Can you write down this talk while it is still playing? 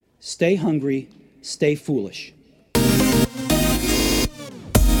Stay hungry, stay foolish.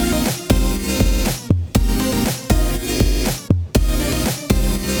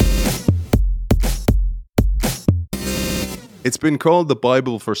 It's been called the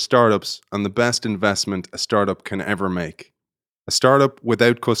Bible for startups and the best investment a startup can ever make. A startup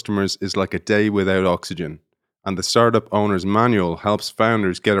without customers is like a day without oxygen, and the Startup Owner's Manual helps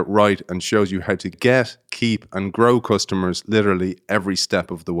founders get it right and shows you how to get, keep, and grow customers literally every step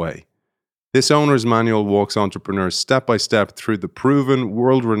of the way. This Owner's Manual walks entrepreneurs step by step through the proven,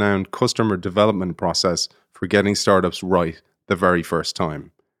 world-renowned customer development process for getting startups right the very first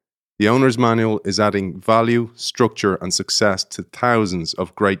time. The Owner's Manual is adding value, structure, and success to thousands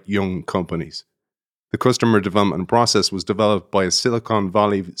of great young companies. The customer development process was developed by a Silicon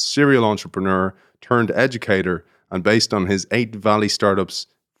Valley serial entrepreneur turned educator and based on his 8 Valley startups,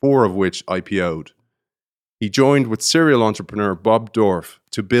 4 of which IPO'ed. He joined with serial entrepreneur Bob Dorf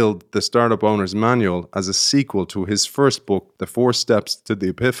to build the Startup Owner's Manual as a sequel to his first book, The 4 Steps to the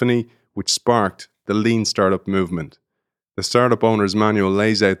Epiphany, which sparked the lean startup movement. The Startup Owner's Manual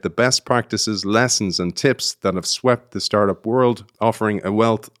lays out the best practices, lessons, and tips that have swept the startup world, offering a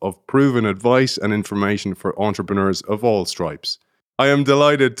wealth of proven advice and information for entrepreneurs of all stripes. I am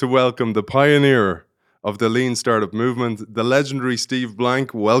delighted to welcome the pioneer of the lean startup movement, the legendary Steve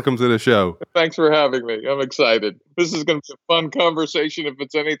Blank. Welcome to the show. Thanks for having me. I'm excited. This is going to be a fun conversation if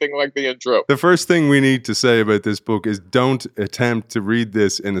it's anything like the intro. The first thing we need to say about this book is don't attempt to read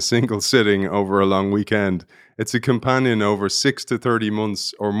this in a single sitting over a long weekend. It's a companion over 6 to 30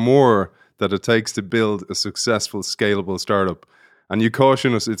 months or more that it takes to build a successful, scalable startup. And you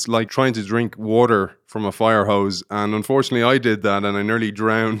caution us, it's like trying to drink water from a fire hose. And unfortunately, I did that and I nearly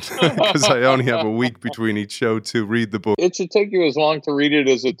drowned because I only have a week between each show to read the book. It should take you as long to read it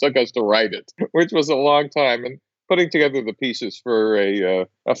as it took us to write it, which was a long time. And putting together the pieces for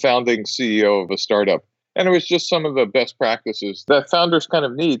a founding CEO of a startup. And it was just some of the best practices that founders kind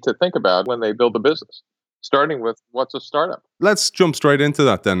of need to think about when they build a business. Starting with what's a startup? Let's jump straight into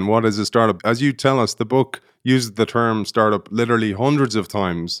that then. What is a startup? As you tell us, the book uses the term startup literally hundreds of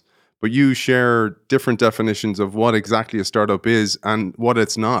times, but you share different definitions of what exactly a startup is and what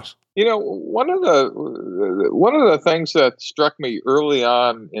it's not. You know, one of the things that struck me early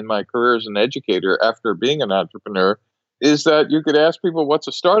on in my career as an educator after being an entrepreneur is that you could ask people what's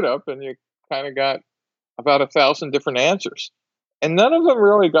a startup and you kind of got about 1,000 different answers. And none of them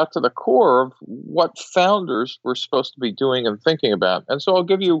really got to the core of what founders were supposed to be doing and thinking about. And so I'll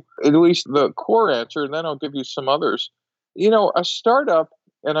give you at least the core answer, and then I'll give you some others. You know, a startup,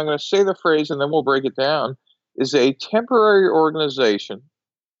 and I'm going to say the phrase and then we'll break it down, is a temporary organization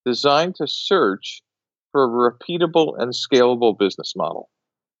designed to search for a repeatable and scalable business model.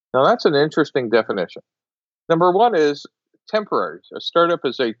 Now, that's an interesting definition. Number one is temporary. A startup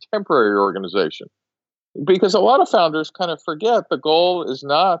is a temporary organization. Because a lot of founders kind of forget the goal is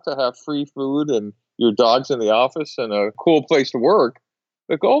not to have free food and your dog's in the office and a cool place to work.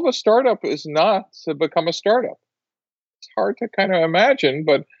 The goal of a startup is not to become a startup. It's hard to kind of imagine,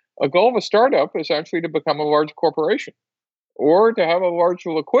 but a goal of a startup is actually to become a large corporation or to have a large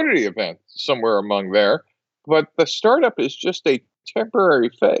liquidity event somewhere among there. But the startup is just a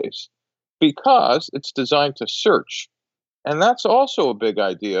temporary phase because it's designed to search. And that's also a big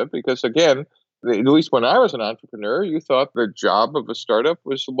idea because, again, at least when I was an entrepreneur, you thought the job of a startup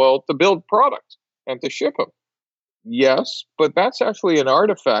was, well, to build products and to ship them. Yes, but that's actually an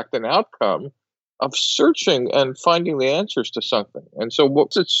artifact, an outcome of searching and finding the answers to something. And so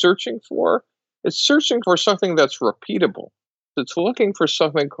what's it searching for? It's searching for something that's repeatable. It's looking for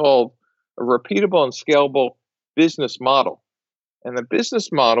something called a repeatable and scalable business model. And the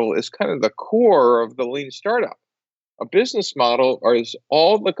business model is kind of the core of the lean startup. A business model is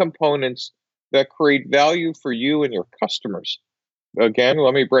all the components that create value for you and your customers. Again,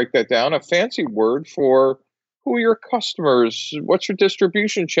 let me break that down. A fancy word for who are your customers? What's your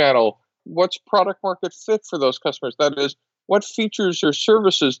distribution channel? What's product market fit for those customers? That is, what features or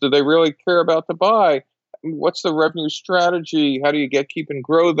services do they really care about to buy? What's the revenue strategy? How do you keep and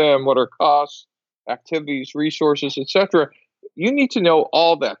grow them? What are costs, activities, resources, etc.? You need to know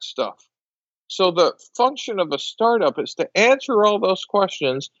all that stuff. So the function of a startup is to answer all those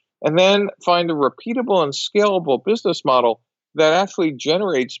questions and then find a repeatable and scalable business model that actually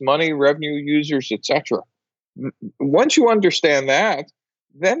generates money, revenue, users, etc. Once you understand that,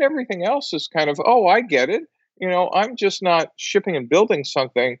 then everything else is kind of, oh, I get it. You know, I'm just not shipping and building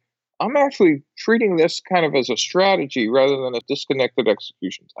something. I'm actually treating this kind of as a strategy rather than a disconnected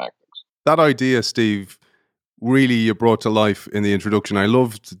execution tactics. That idea, Steve, really you brought to life in the introduction. I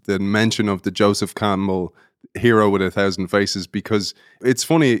loved the mention of the Joseph Campbell hero with 1,000 faces, because it's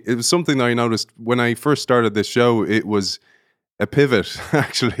funny. It was something that I noticed when I first started this show. It was a pivot,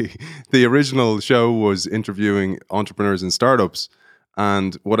 actually. The original show was interviewing entrepreneurs and startups.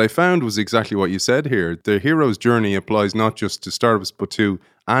 And what I found was exactly what you said here. The hero's journey applies not just to startups, but to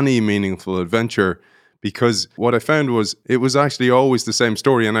any meaningful adventure. Because what I found was it was actually always the same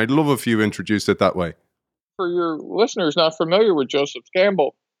story. And I'd love if you introduced it that way. For your listeners not familiar with Joseph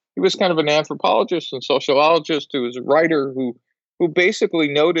Campbell, he was kind of an anthropologist and sociologist who was a writer who basically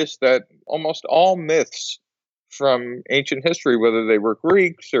noticed that almost all myths from ancient history, whether they were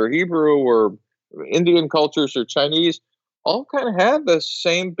Greeks or Hebrew or Indian cultures or Chinese, all kind of had the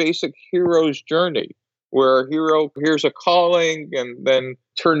same basic hero's journey, where a hero hears a calling and then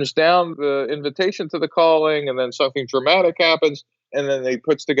turns down the invitation to the calling, and then something dramatic happens, and then they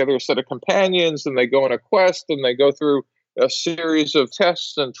puts together a set of companions, and they go on a quest, and they go through a series of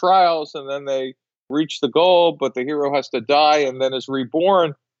tests and trials, and then they reach the goal, but the hero has to die and then is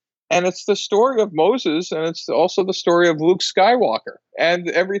reborn. And it's the story of Moses, and it's also the story of Luke Skywalker and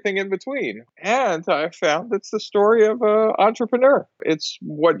everything in between. And I found it's the story of an entrepreneur. It's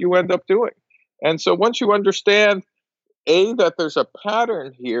what you end up doing. And so once you understand, that there's a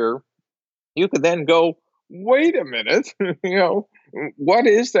pattern here, you can then go, wait a minute, what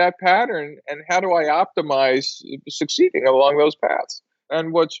is that pattern and how do I optimize succeeding along those paths?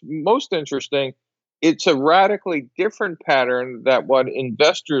 And what's most interesting, it's a radically different pattern than what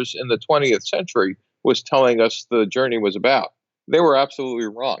investors in the 20th century was telling us the journey was about. They were absolutely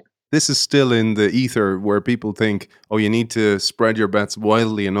wrong. This is still in the ether where people think, oh, you need to spread your bets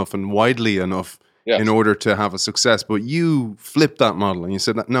wildly enough and widely enough in order to have a success. But you flipped that model and you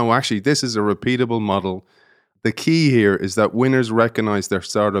said, no, actually, this is a repeatable model. The key here is that winners recognize their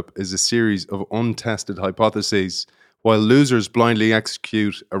startup is a series of untested hypotheses, while losers blindly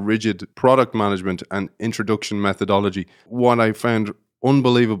execute a rigid product management and introduction methodology. What I found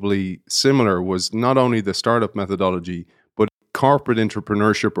unbelievably similar was not only the startup methodology, but corporate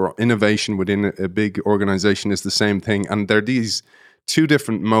entrepreneurship or innovation within a big organization is the same thing. And there are these two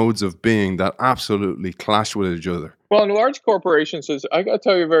different modes of being that absolutely clash with each other. Well, in large corporations, I got to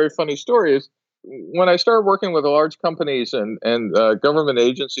tell you a very funny story, is when I started working with large companies and government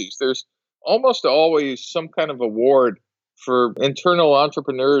agencies, there's almost always some kind of award for internal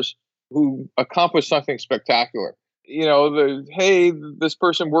entrepreneurs who accomplish something spectacular. Hey, this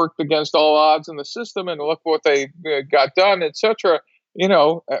person worked against all odds in the system and look what they got done, etc.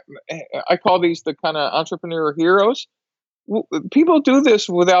 I call these the kind of entrepreneur heroes. People do this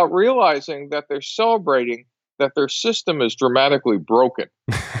without realizing that they're celebrating that their system is dramatically broken.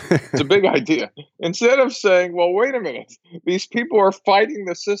 It's a big idea. Instead of saying, well, wait a minute, these people are fighting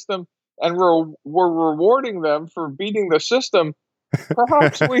the system and we're rewarding them for beating the system,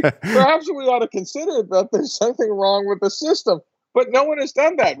 perhaps we ought to consider that there's something wrong with the system. But no one has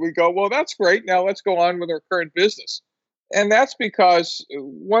done that. We go, well, that's great. Now let's go on with our current business. And that's because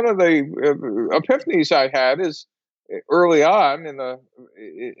one of the epiphanies I had is early on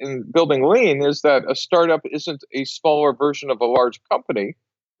in building lean is that a startup isn't a smaller version of a large company,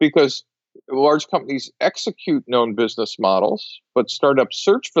 because large companies execute known business models, but startups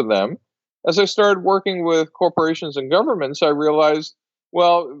search for them. As I started working with corporations and governments, I realized,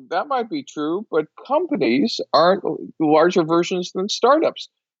 well, that might be true, but companies aren't larger versions than startups.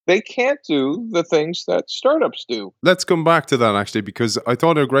 They can't do the things that startups do. Let's come back to that, actually, because I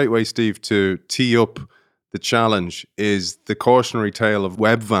thought a great way, Steve, to tee up the challenge is the cautionary tale of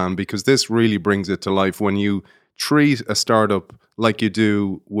Webvan, because this really brings it to life. When you treat a startup like you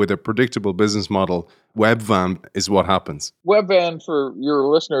do with a predictable business model, Webvan is what happens. Webvan, for your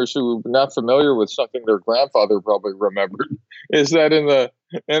listeners who are not familiar with something their grandfather probably remembered, is that in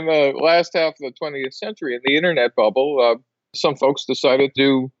the last half of the 20th century, in the internet bubble, some folks decided to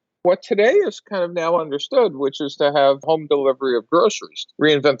do what today is kind of now understood, which is to have home delivery of groceries,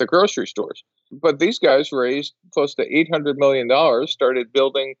 reinvent the grocery stores. But these guys raised close to $800 million, started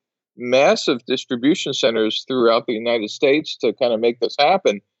building massive distribution centers throughout the United States to kind of make this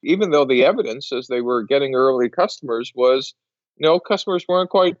happen, even though the evidence, as they were getting early customers, was, customers weren't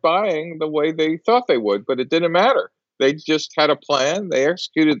quite buying the way they thought they would, but it didn't matter. They just had a plan. They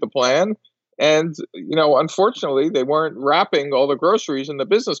executed the plan. And, unfortunately, they weren't wrapping all the groceries in the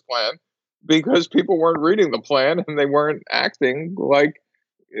business plan because people weren't reading the plan and they weren't acting like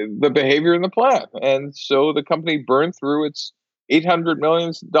the behavior in the plan. And so the company burned through its $800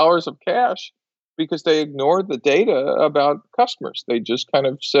 million of cash because they ignored the data about customers. They just kind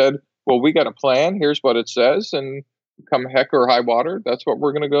of said, well, we got a plan. Here's what it says. And come heck or high water, that's what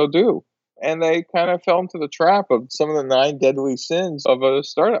we're going to go do. And they kind of fell into the trap of some of the 9 deadly sins of a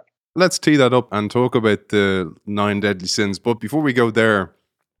startup. Let's tee that up and talk about the 9 deadly sins. But before we go there,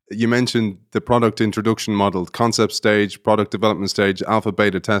 you mentioned the product introduction model, concept stage, product development stage, alpha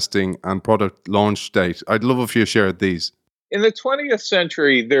beta testing, and product launch date. I'd love if you shared these. In the 20th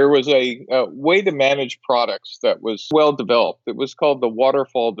century, there was a way to manage products that was well developed. It was called the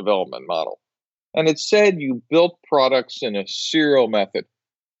waterfall development model. And it said you built products in a serial method.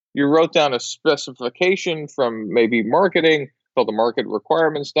 You wrote down a specification from maybe marketing, called the market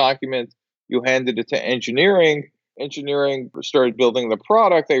requirements document. You handed it to engineering. Engineering started building the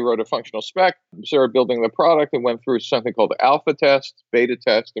product. They wrote a functional spec, started building the product, and went through something called alpha test, beta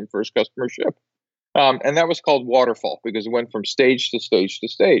test, and first customer ship. And that was called waterfall because it went from stage to stage to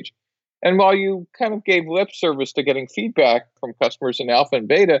stage. And while you kind of gave lip service to getting feedback from customers in alpha and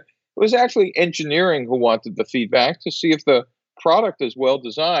beta, it was actually engineering who wanted the feedback to see if the product is well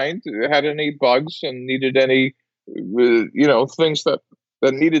designed, had any bugs, and needed any, things that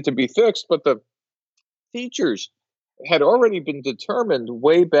needed to be fixed. But the features had already been determined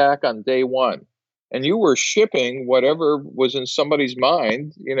way back on day one, and you were shipping whatever was in somebody's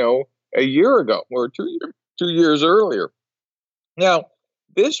mind, a year ago or 2 years earlier. Now,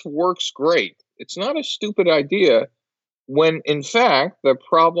 this works great. It's not a stupid idea when, in fact, the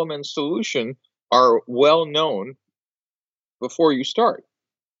problem and solution are well known before you start.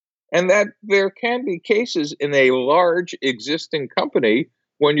 And that there can be cases in a large existing company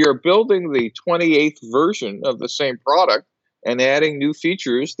when you're building the 28th version of the same product and adding new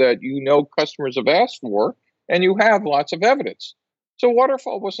features that customers have asked for, and you have lots of evidence. So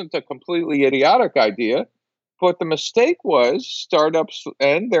waterfall wasn't a completely idiotic idea, but the mistake was startups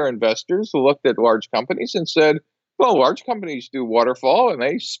and their investors looked at large companies and said, well, large companies do waterfall and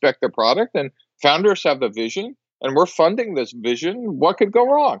they spec their product, and founders have the vision, and we're funding this vision. What could go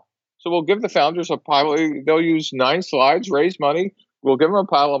wrong? So we'll give the founders a pile. They'll use 9 slides, raise money. We'll give them a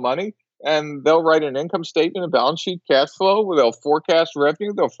pile of money, and they'll write an income statement, a balance sheet, cash flow. They'll forecast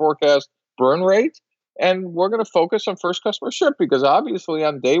revenue. They'll forecast burn rate. And we're going to focus on first customer ship because obviously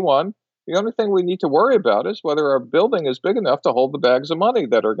on day one, the only thing we need to worry about is whether our building is big enough to hold the bags of money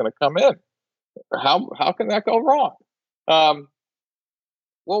that are going to come in. How can that go wrong?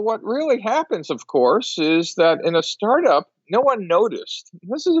 Well, what really happens, of course, is that in a startup, no one noticed.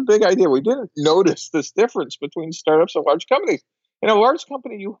 This is a big idea. We didn't notice this difference between startups and large companies. In a large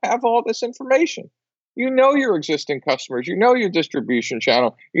company, you have all this information. You know your existing customers. You know your distribution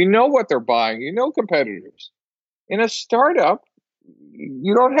channel. You know what they're buying. You know competitors. In a startup,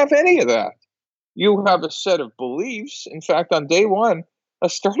 you don't have any of that. You have a set of beliefs. In fact, on day one, a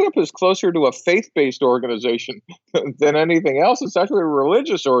startup is closer to a faith-based organization than anything else. It's actually a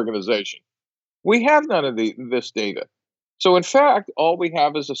religious organization. We have none of this data. So in fact, all we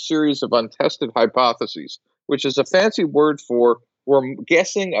have is a series of untested hypotheses, which is a fancy word for we're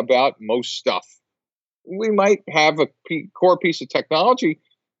guessing about most stuff. We might have a core piece of technology,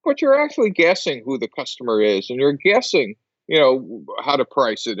 but you're actually guessing who the customer is, and you're guessing, how to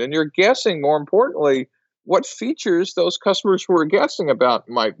price it, and you're guessing, more importantly, what features those customers who are guessing about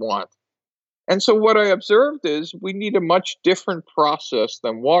might want. And so what I observed is we need a much different process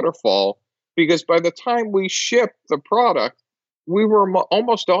than waterfall, because by the time we ship the product, we were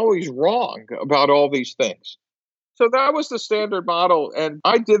almost always wrong about all these things. So that was the standard model, and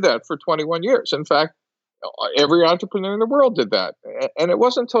I did that for 21 years. In fact, every entrepreneur in the world did that. And it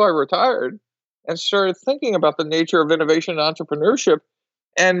wasn't until I retired and started thinking about the nature of innovation and entrepreneurship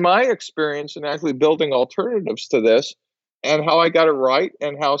and my experience in actually building alternatives to this and how I got it right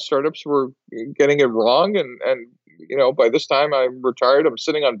and how startups were getting it wrong. And by this time I'm retired, I'm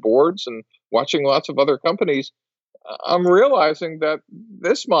sitting on boards and watching lots of other companies. I'm realizing that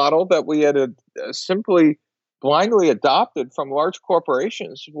this model that we had simply blindly adopted from large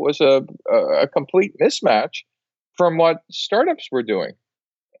corporations was a complete mismatch from what startups were doing.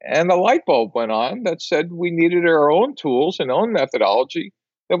 And the light bulb went on that said we needed our own tools and own methodology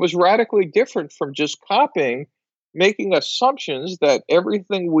that was radically different from just copying, making assumptions that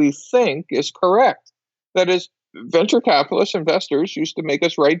everything we think is correct. That is, venture capitalist investors used to make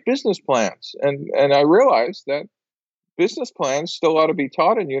us write business plans. And I realized that business plans still ought to be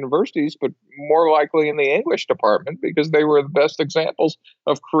taught in universities, but more likely in the English department because they were the best examples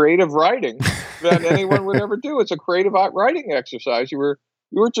of creative writing that anyone would ever do. It's a creative writing exercise. You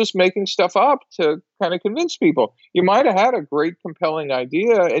were just making stuff up to kind of convince people. You might have had a great, compelling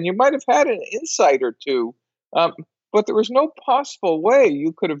idea, and you might have had an insight or two, but there was no possible way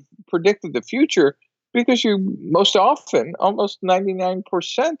you could have predicted the future because you most often, almost 99%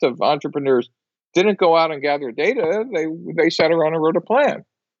 of entrepreneurs didn't go out and gather data. They sat around and wrote a plan.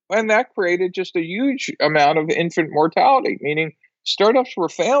 And that created just a huge amount of infant mortality, meaning startups were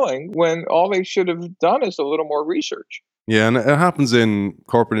failing when all they should have done is a little more research. Yeah, and it happens in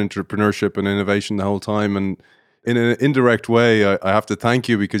corporate entrepreneurship and innovation the whole time. And in an indirect way, I have to thank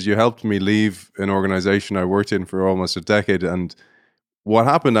you because you helped me leave an organization I worked in for almost a decade. And what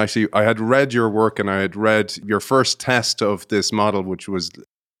happened, actually, I had read your work and I had read your first test of this model, which was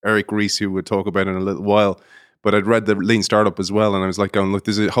Eric Ries, who would talk about in a little while. But I'd read the Lean Startup as well. And I was like, going, look,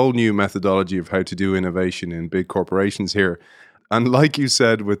 there's a whole new methodology of how to do innovation in big corporations here. And like you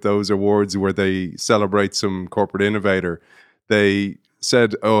said, with those awards where they celebrate some corporate innovator, they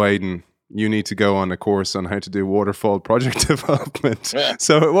said, oh, Aidan, you need to go on a course on how to do waterfall project development. Yeah.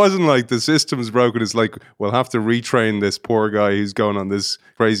 So it wasn't like the system's broken. It's like, we'll have to retrain this poor guy who's going on this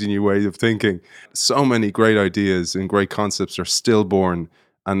crazy new way of thinking. So many great ideas and great concepts are still born.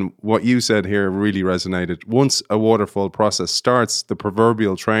 And what you said here really resonated. Once a waterfall process starts, the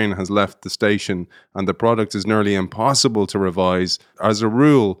proverbial train has left the station and the product is nearly impossible to revise. As a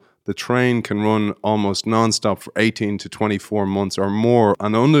rule, the train can run almost nonstop for 18 to 24 months or more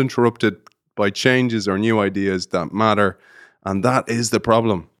and uninterrupted by changes or new ideas that matter. And that is the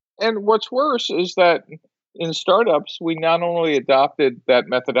problem. And what's worse is that in startups, we not only adopted that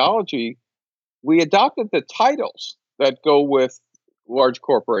methodology, we adopted the titles that go with large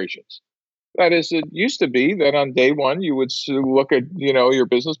corporations. That is, it used to be that on day one, you would look at, your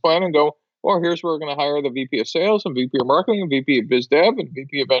business plan and go, well, here's where we're going to hire the VP of sales and VP of marketing and VP of biz dev and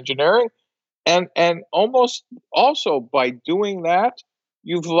VP of engineering. And almost also by doing that,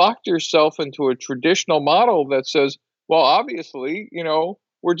 you've locked yourself into a traditional model that says, well, obviously,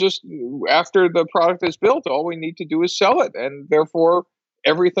 we're just, after the product is built, all we need to do is sell it. And therefore,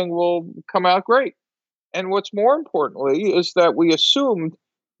 everything will come out great. And what's more importantly is that we assumed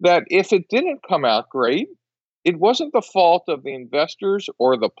that if it didn't come out great, it wasn't the fault of the investors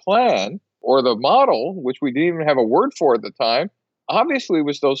or the plan or the model, which we didn't even have a word for at the time. Obviously, it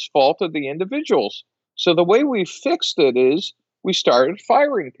was those fault of the individuals. So the way we fixed it is we started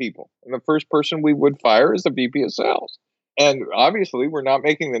firing people. And the first person we would fire is the VP of sales. And obviously, we're not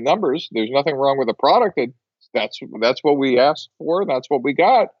making the numbers. There's nothing wrong with the product. That's what we asked for. That's what we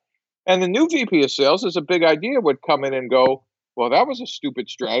got. And the new VP of sales is a big idea would come in and go, well, that was a stupid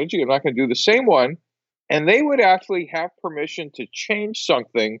strategy. I'm not going to do the same one. And they would actually have permission to change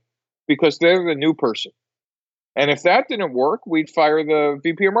something because they're the new person. And if that didn't work, we'd fire the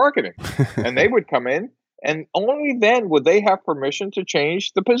VP of marketing and they would come in and only then would they have permission to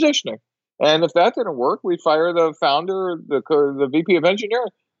change the positioning. And if that didn't work, we'd fire the founder, the VP of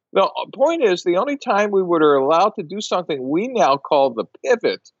engineering. The point is, the only time we were allowed to do something we now call the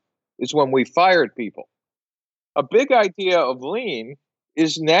pivot is when we fired people. A big idea of lean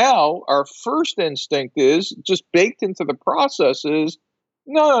is now our first instinct is just baked into the process is,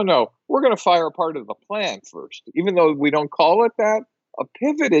 no, we're going to fire part of the plan first. Even though we don't call it that, a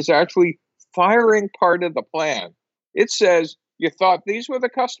pivot is actually firing part of the plan. It says, you thought these were the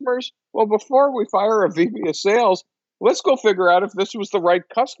customers? Well, before we fire a VP of sales, let's go figure out if this was the right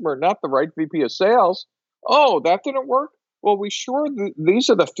customer, not the right VP of sales. Oh, that didn't work? Well, we sure these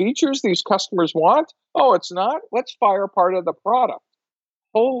are the features these customers want? Oh, it's not? Let's fire part of the product.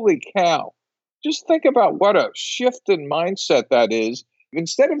 Holy cow. Just think about what a shift in mindset that is.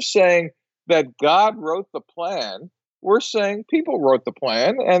 Instead of saying that God wrote the plan, we're saying people wrote the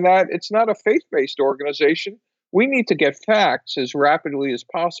plan and that it's not a faith-based organization. We need to get facts as rapidly as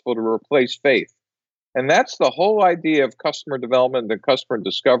possible to replace faith. And that's the whole idea of customer development and customer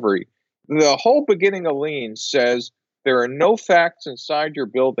discovery. The whole beginning of Lean says, there are no facts inside your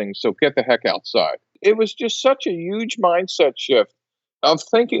building, so get the heck outside. It was just such a huge mindset shift of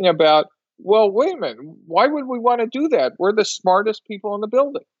thinking about, well, wait a minute, why would we want to do that? We're the smartest people in the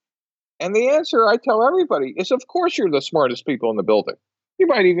building. And the answer I tell everybody is, of course, you're the smartest people in the building. You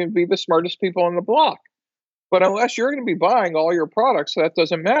might even be the smartest people on the block. But unless you're going to be buying all your products, that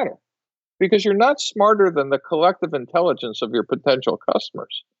doesn't matter because you're not smarter than the collective intelligence of your potential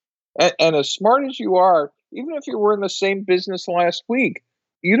customers. And as smart as you are, even if you were in the same business last week,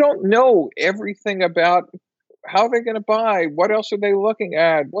 you don't know everything about how they're going to buy, what else are they looking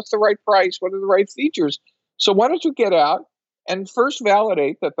at, what's the right price, what are the right features. So why don't you get out and first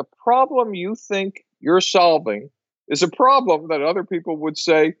validate that the problem you think you're solving is a problem that other people would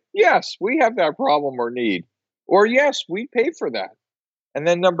say, yes, we have that problem or need, or yes, we pay for that. And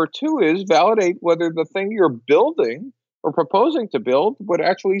then number two is validate whether the thing you're building or proposing to build would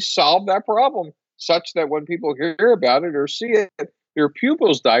actually solve that problem, such that when people hear about it or see it, their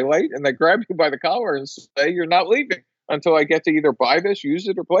pupils dilate and they grab you by the collar and say, you're not leaving until I get to either buy this, use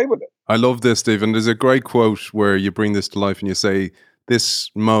it, or play with it. I love this, Stephen. There's a great quote where you bring this to life and you say,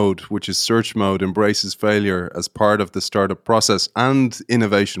 this mode, which is search mode, embraces failure as part of the startup process and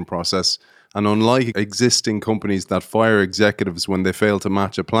innovation process. And unlike existing companies that fire executives when they fail to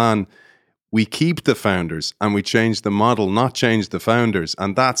match a plan, we keep the founders and we change the model, not change the founders.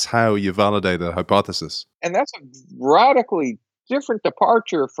 And that's how you validate a hypothesis. And that's a radically different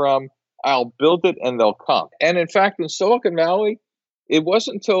departure from I'll build it and they'll come. And in fact, in Silicon Valley, it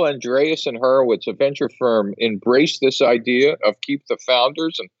wasn't until Andreas and Horowitz, a venture firm, embraced this idea of keep the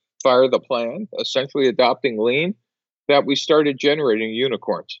founders and fire the plan, essentially adopting lean, that we started generating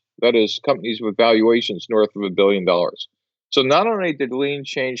unicorns. That is, companies with valuations north of $1 billion. So not only did lean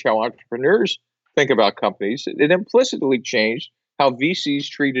change how entrepreneurs think about companies, it implicitly changed how VCs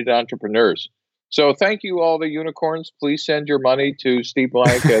treated entrepreneurs. So thank you, all the unicorns. Please send your money to Steve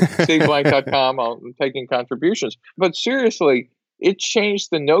Blank at steveblank.com. I'm taking contributions. But seriously, it changed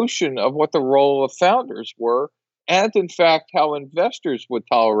the notion of what the role of founders were, and in fact, how investors would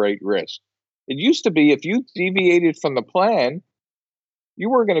tolerate risk. It used to be if you deviated from the plan, you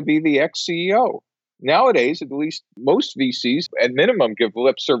were going to be the ex-CEO. Nowadays, at least most VCs, at minimum, give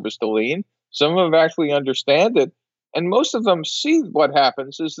lip service to lean. Some of them actually understand it. And most of them see what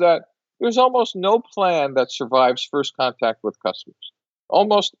happens is that there's almost no plan that survives first contact with customers.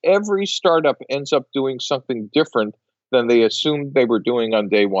 Almost every startup ends up doing something different than they assumed they were doing on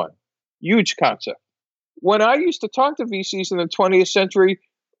day one. Huge concept. When I used to talk to VCs in the 20th century,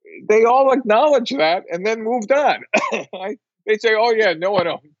 they all acknowledged that and then moved on. They'd say, oh, yeah, no one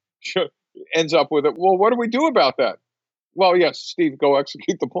ends up with it. Well, what do we do about that? Well, yes, Steve, go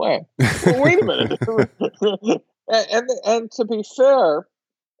execute the plan. Well, wait a minute. and to be fair,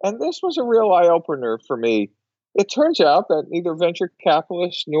 and this was a real eye-opener for me, it turns out that neither venture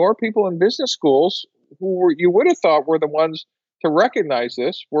capitalists nor people in business schools you would have thought were the ones to recognize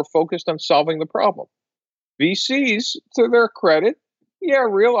this were focused on solving the problem. VCs, to their credit,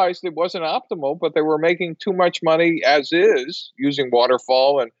 realized it wasn't optimal, but they were making too much money as is, using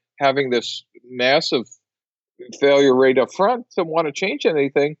waterfall and having this massive failure rate up front to want to change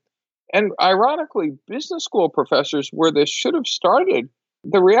anything. And ironically, business school professors, where this should have started,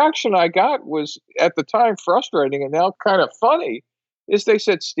 the reaction I got was at the time frustrating and now kind of funny, is they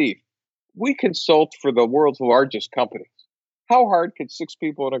said, Steve, we consult for the world's largest companies. How hard could 6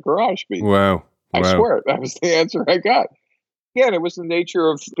 people in a garage be? Wow. I swear, that was the answer I got. Again, it was the nature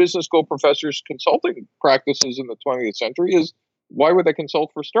of business school professors' consulting practices in the 20th century is why would they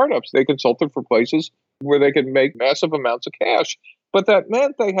consult for startups? They consulted for places where they could make massive amounts of cash. But that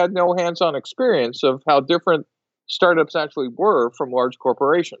meant they had no hands-on experience of how different startups actually were from large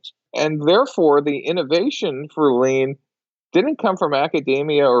corporations. And therefore, the innovation for lean didn't come from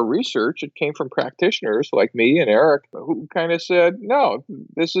academia or research. It came from practitioners like me and Eric who kind of said, no,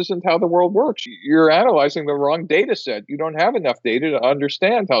 this isn't how the world works. You're analyzing the wrong data set. You don't have enough data to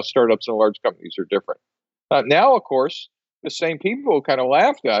understand how startups and large companies are different. Now, of course, the same people kind of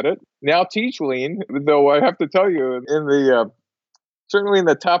laughed at it, now teach lean, though I have to tell you, certainly in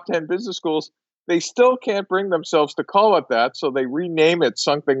the top 10 business schools, they still can't bring themselves to call it that, so they rename it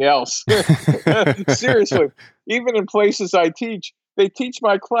something else. Seriously, even in places I teach, they teach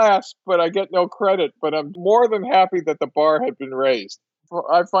my class, but I get no credit. But I'm more than happy that the bar had been raised.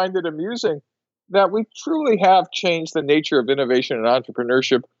 I find it amusing that we truly have changed the nature of innovation and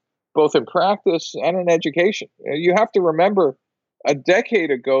entrepreneurship, both in practice and in education. You have to remember, a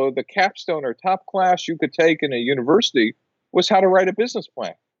decade ago, the capstone or top class you could take in a university was how to write a business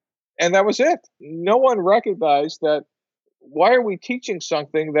plan. And that was it. No one recognized that. Why are we teaching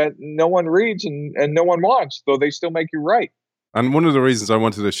something that no one reads and no one wants, though they still make you write? And one of the reasons I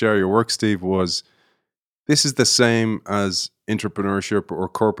wanted to share your work, Steve, was this is the same as entrepreneurship or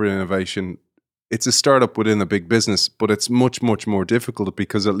corporate innovation. It's a startup within a big business, but it's much, much more difficult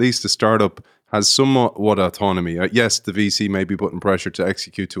because at least a startup has somewhat autonomy. Yes, the VC may be putting pressure to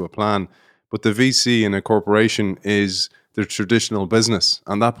execute to a plan, but the VC in a corporation is the traditional business,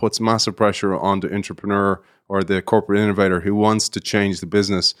 and that puts massive pressure on the entrepreneur or the corporate innovator who wants to change the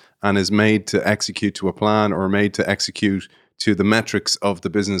business and is made to execute to a plan or made to execute to the metrics of the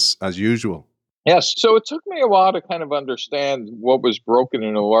business as usual. Yes. So it took me a while to kind of understand what was broken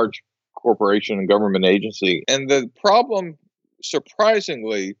in a large corporation and government agency. And the problem,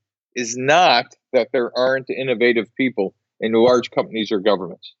 surprisingly, is not that there aren't innovative people in large companies or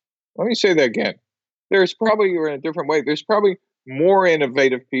governments. Let me say that again. There's probably, or in a different way, there's probably more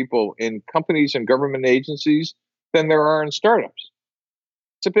innovative people in companies and government agencies than there are in startups.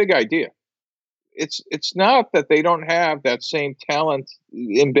 It's a big idea. It's not that they don't have that same talent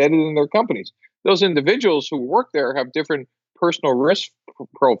embedded in their companies. Those individuals who work there have different personal risk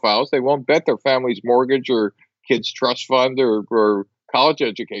profiles. They won't bet their family's mortgage or kid's trust fund or college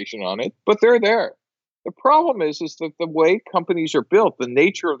education on it, but they're there. The problem is that the way companies are built, the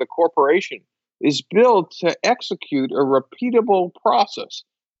nature of the corporation is built to execute a repeatable process.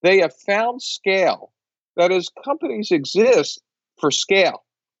 They have found scale. That is, companies exist for scale.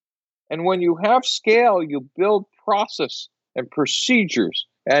 And when you have scale, you build process and procedures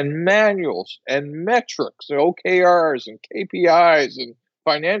and manuals and metrics, and OKRs and KPIs and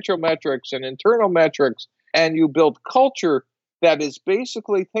financial metrics and internal metrics, and you build culture that is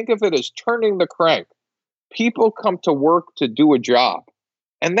basically, think of it as turning the crank. People come to work to do a job.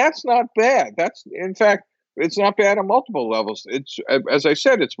 And that's not bad. That's, in fact, it's not bad on multiple levels. It's, as I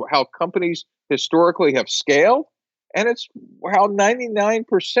said, it's how companies historically have scaled, and it's how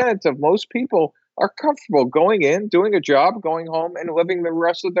 99% of most people are comfortable going in, doing a job, going home, and living the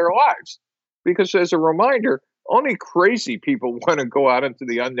rest of their lives. Because as a reminder, only crazy people want to go out into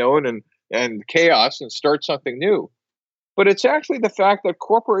the unknown and chaos and start something new. But it's actually the fact that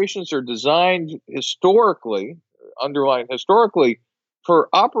corporations are designed historically, underlined historically, for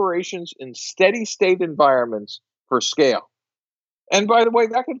operations in steady state environments for scale. And by the way,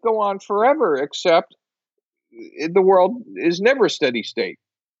 that could go on forever, except the world is never steady state.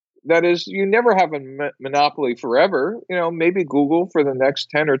 That is, you never have a monopoly forever. Maybe Google for the next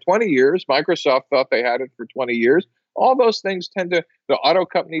 10 or 20 years. Microsoft thought they had it for 20 years. All those things the auto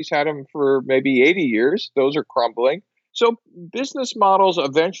companies had them for maybe 80 years. Those are crumbling. So business models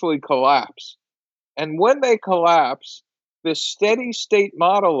eventually collapse. And when they collapse, this steady state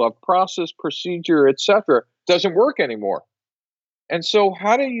model of process, procedure, etc., doesn't work anymore. And so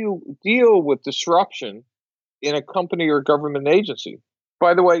how do you deal with disruption in a company or government agency?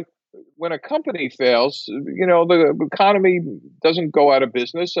 By the way, when a company fails, the economy doesn't go out of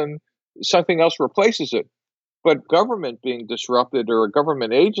business and something else replaces it. But government being disrupted or a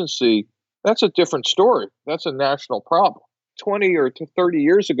government agency, that's a different story. That's a national problem. 20 or 30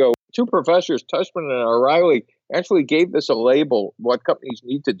 years ago, two professors, Tushman and O'Reilly, actually gave this a label, what companies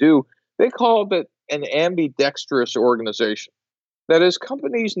need to do. They called it an ambidextrous organization. That is,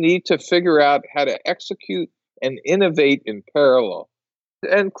 companies need to figure out how to execute and innovate in parallel.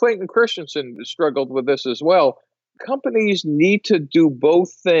 And Clayton Christensen struggled with this as well. Companies need to do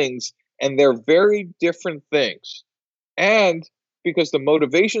both things, and they're very different things. And because the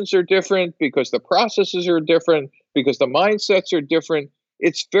motivations are different, because the processes are different, because the mindsets are different,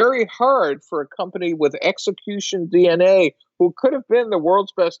 it's very hard for a company with execution DNA who could have been the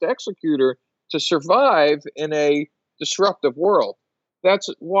world's best executor to survive in a disruptive world. That's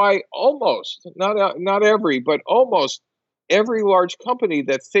why almost, not every, but almost every large company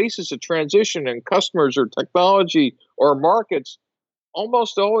that faces a transition in customers or technology or markets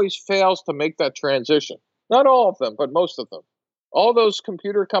almost always fails to make that transition. Not all of them, but most of them. All those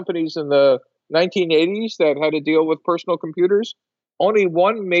computer companies in the 1980s that had to deal with personal computers, only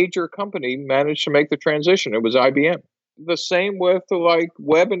one major company managed to make the transition. It was IBM. The same with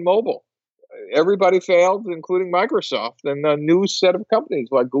web and mobile. Everybody failed, including Microsoft, and a new set of companies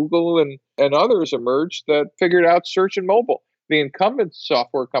like Google and others emerged that figured out search and mobile. The incumbent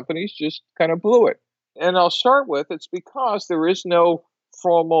software companies just kind of blew it. And I'll start with, it's because there is no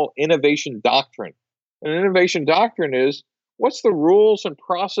formal innovation doctrine. An innovation doctrine is, what's the rules and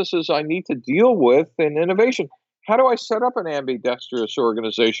processes I need to deal with in innovation? How do I set up an ambidextrous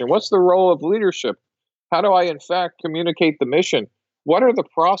organization? What's the role of leadership? How do I, in fact, communicate the mission? What are the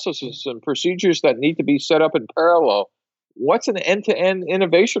processes and procedures that need to be set up in parallel? What's an end-to-end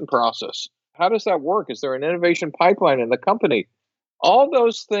innovation process? How does that work? Is there an innovation pipeline in the company? All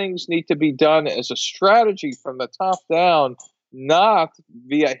those things need to be done as a strategy from the top down, not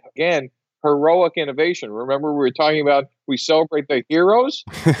via, again, heroic innovation. Remember, we were talking about we celebrate the heroes?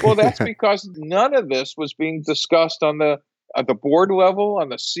 Well, that's because none of this was being discussed on at the board level, on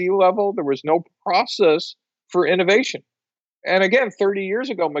the C level. There was no process for innovation. And again, 30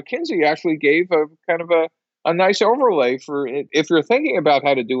 years ago, McKinsey actually gave a kind of a nice overlay for if you're thinking about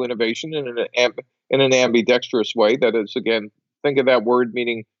how to do innovation in an ambidextrous way. That is, again, think of that word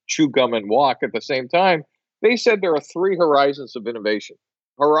meaning chew gum and walk at the same time. They said there are three horizons of innovation.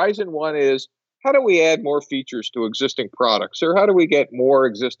 Horizon one is, how do we add more features to existing products? Or how do we get more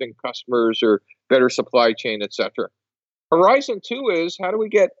existing customers or better supply chain, et cetera? Horizon two is, how do we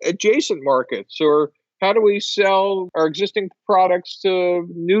get adjacent markets? Or how do we sell our existing products to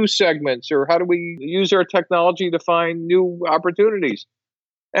new segments? Or how do we use our technology to find new opportunities?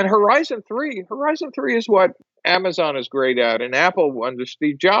 And Horizon 3 is what Amazon is great at, and Apple under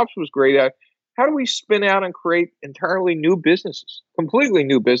Steve Jobs was great at. How do we spin out and create entirely new businesses, completely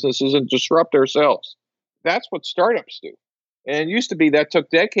new businesses, and disrupt ourselves? That's what startups do. And it used to be that took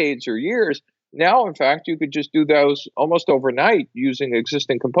decades or years. Now, in fact, you could just do those almost overnight using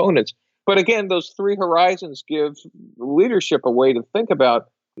existing components. But again, those three horizons give leadership a way to think about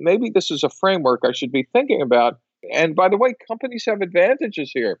maybe this is a framework I should be thinking about. And by the way, companies have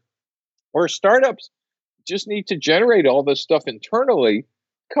advantages here, where startups just need to generate all this stuff internally.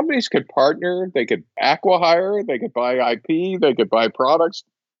 Companies could partner, they could acqui-hire, they could buy IP, they could buy products,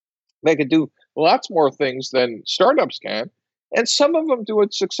 they could do lots more things than startups can. And some of them do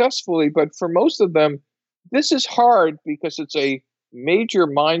it successfully, but for most of them, this is hard because it's a major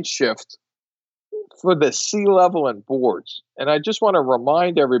mind shift for the C-level and boards. And I just want to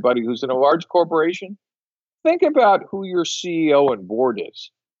remind everybody who's in a large corporation, think about who your CEO and board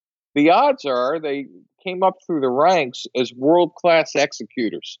is. The odds are they came up through the ranks as world-class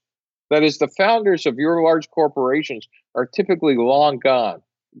executors. That is, the founders of your large corporations are typically long gone,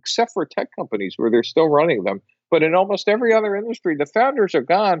 except for tech companies where they're still running them. But in almost every other industry, the founders are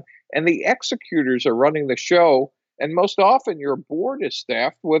gone and the executors are running the show. And most often your board is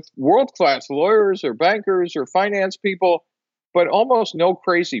staffed with world-class lawyers or bankers or finance people, but almost no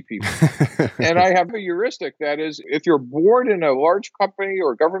crazy people. And I have a heuristic that is, if your board in a large company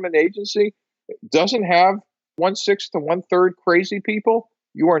or government agency doesn't have 1/6 to 1/3 crazy people,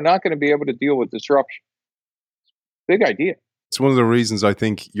 you are not going to be able to deal with disruption. Big idea. It's one of the reasons I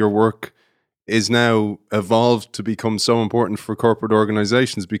think your work is now evolved to become so important for corporate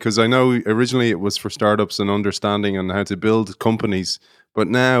organizations, because I know originally it was for startups and understanding on how to build companies, but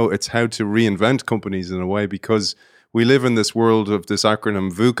now it's how to reinvent companies in a way, because we live in this world of this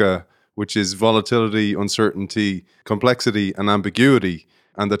acronym VUCA, which is volatility, uncertainty, complexity, and ambiguity.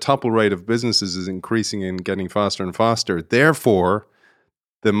 And the topple rate of businesses is increasing and getting faster and faster. Therefore,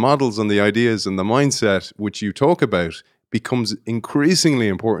 the models and the ideas and the mindset which you talk about becomes increasingly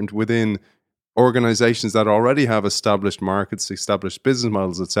important within organizations that already have established markets, established business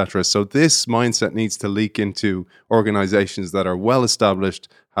models, etc. So this mindset needs to leak into organizations that are well established,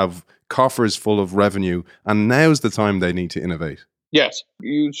 have coffers full of revenue, and now's the time they need to innovate. Yes,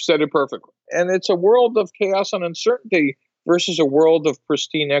 you said it perfectly. And it's a world of chaos and uncertainty versus a world of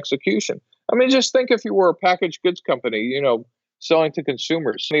pristine execution. I mean, just think if you were a packaged goods company, selling to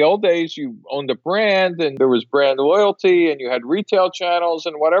consumers. In the old days, you owned a brand and there was brand loyalty and you had retail channels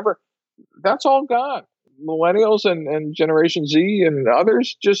and whatever. That's all gone. Millennials and Generation Z and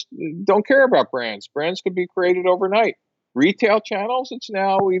others just don't care about brands. Brands could be created overnight. Retail channels, it's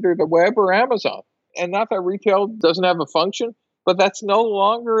now either the web or Amazon. And not that retail doesn't have a function, but that's no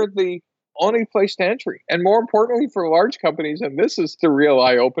longer the only place to entry. And more importantly for large companies, and this is the real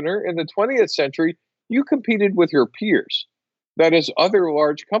eye-opener, in the 20th century, you competed with your peers. That is, other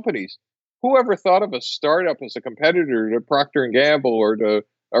large companies. Who ever thought of a startup as a competitor to Procter & Gamble or to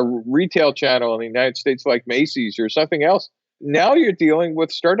a retail channel in the United States like Macy's or something else? Now you're dealing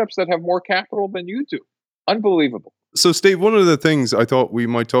with startups that have more capital than you do. Unbelievable. So, Steve, one of the things I thought we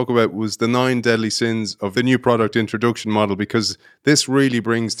might talk about was the 9 deadly sins of the new product introduction model, because this really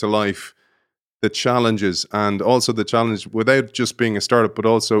brings to life the challenges, and also the challenge without just being a startup, but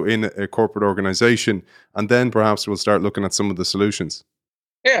also in a corporate organization. And then perhaps we'll start looking at some of the solutions.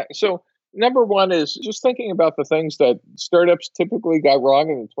 Yeah. So number one is just thinking about the things that startups typically got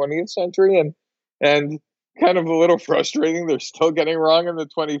wrong in the 20th century and kind of a little frustrating. They're still getting wrong in the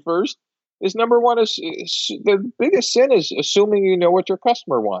 21st. Is number one is the biggest sin is assuming you know what your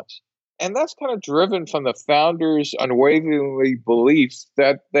customer wants. And that's kind of driven from the founders' unwaveringly belief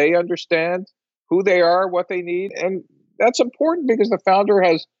that they understand who they are, what they need. And that's important because the founder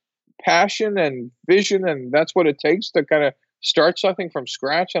has passion and vision, and that's what it takes to kind of start something from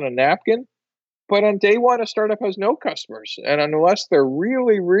scratch on a napkin. But on day one, a startup has no customers. And unless they're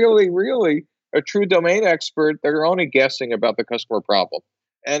really, really, really a true domain expert, they're only guessing about the customer problem.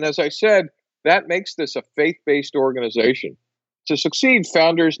 And as I said, that makes this a faith-based organization. To succeed,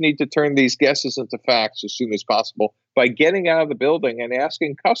 founders need to turn these guesses into facts as soon as possible by getting out of the building and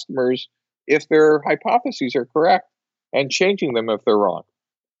asking customers if their hypotheses are correct and changing them if they're wrong.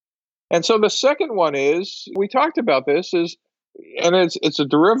 And so the second one is, we talked about this, and it's a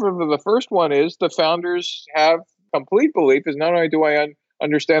derivative of the first one, is the founders have complete belief is not only do I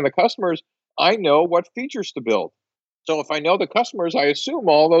understand the customers, I know what features to build. So if I know the customers, I assume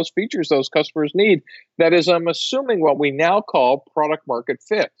all those features those customers need. That is, I'm assuming what we now call product market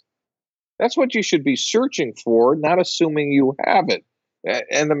fit. That's what you should be searching for, not assuming you have it.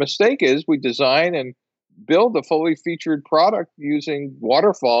 And the mistake is we design and build a fully featured product using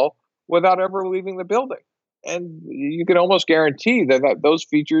waterfall without ever leaving the building. And you can almost guarantee that those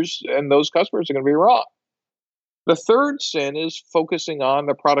features and those customers are going to be wrong. The third sin is focusing on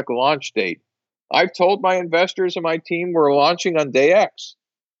the product launch date. I've told my investors and my team we're launching on day X.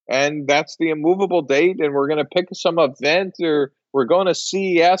 And that's the immovable date. And we're going to pick some event, or we're going to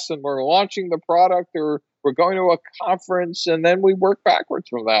CES and we're launching the product, or we're going to a conference, and then we work backwards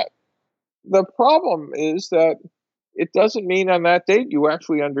from that. The problem is that it doesn't mean on that date you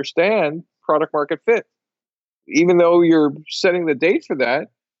actually understand product market fit. Even though you're setting the date for that,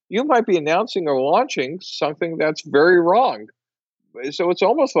 you might be announcing or launching something that's very wrong. So it's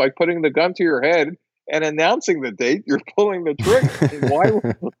almost like putting the gun to your head and announcing the date. You're pulling the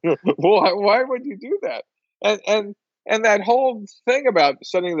trigger. Why would you do that? And that whole thing about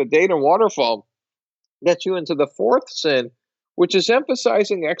setting the date and waterfall gets you into the fourth sin, which is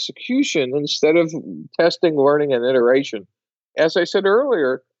emphasizing execution instead of testing, learning, and iteration. As I said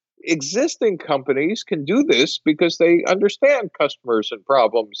earlier, existing companies can do this because they understand customers and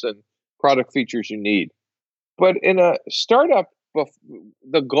problems and product features you need. But in a startup,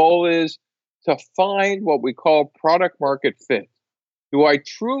 the goal is to find what we call product market fit. Do I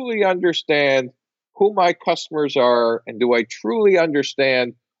truly understand who my customers are? And do I truly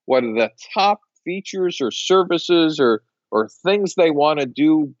understand what are the top features or services or things they want to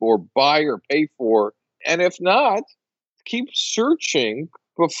do or buy or pay for? And if not, keep searching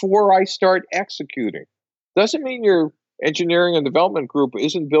before I start executing. Doesn't mean your engineering and development group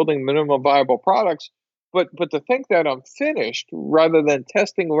isn't building minimum viable products, but to think that I'm finished rather than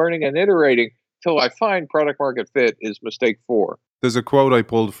testing, learning, and iterating till I find product market fit is mistake 4. There's a quote I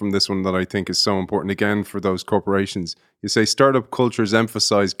pulled from this one that I think is so important, again, for those corporations. You say startup cultures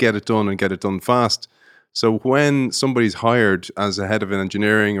emphasize get it done and get it done fast. So when somebody's hired as a head of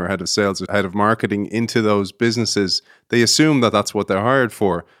engineering or head of sales or head of marketing into those businesses, they assume that that's what they're hired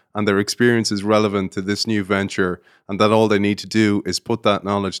for, and their experience is relevant to this new venture, and that all they need to do is put that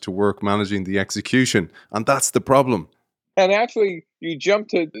knowledge to work managing the execution. And that's the problem. And actually, you jump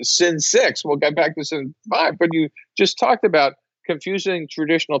to sin 6. We'll get back to sin 5, but you just talked about confusing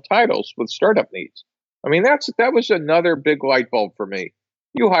traditional titles with startup needs. I mean, that was another big light bulb for me.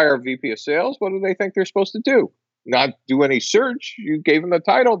 You hire a VP of sales, what do they think they're supposed to do? Not do any search. You gave them the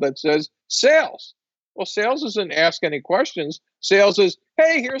title that says sales. Well, sales isn't ask any questions. Sales is,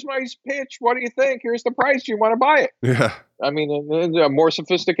 hey, here's my pitch. What do you think? Here's the price. You want to buy it? Yeah. I mean, in a more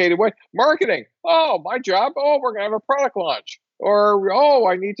sophisticated way. Marketing. Oh, my job. Oh, we're going to have a product launch. Or, oh,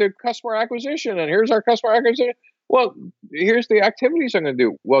 I need to customer acquisition. And here's our customer acquisition. Well, here's the activities I'm going to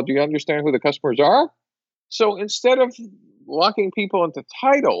do. Well, do you understand who the customers are? So instead of locking people into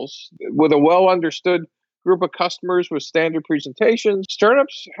titles with a well-understood group of customers with standard presentations,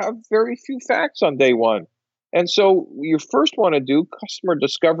 startups have very few facts on day one. And so you first want to do customer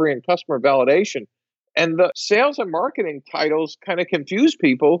discovery and customer validation. And the sales and marketing titles kind of confuse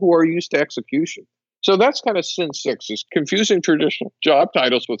people who are used to execution. So that's kind of sin 6, is confusing traditional job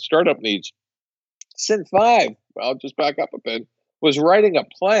titles with startup needs. Sin 5, I'll just back up a bit, was writing a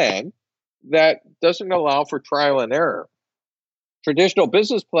plan that doesn't allow for trial and error. Traditional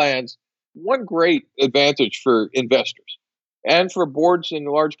business plans, one great advantage for investors and for boards in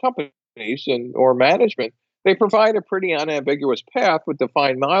large companies or management, they provide a pretty unambiguous path with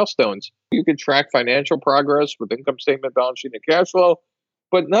defined milestones. You can track financial progress with income statement, balance sheet, and cash flow,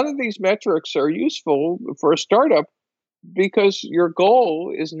 but none of these metrics are useful for a startup because your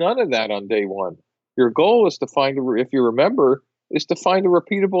goal is none of that on day one. Your goal is to find, if you remember, is to find a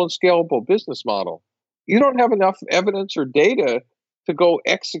repeatable and scalable business model. You don't have enough evidence or data to go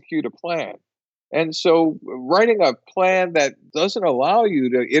execute a plan. And so writing a plan that doesn't allow you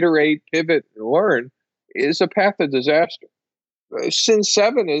to iterate, pivot, and learn is a path to disaster. Sin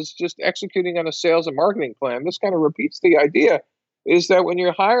 7 is just executing on a sales and marketing plan. This kind of repeats the idea, is that when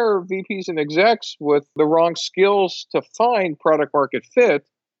you hire VPs and execs with the wrong skills to find product market fit,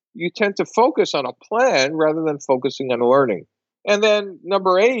 you tend to focus on a plan rather than focusing on learning. And then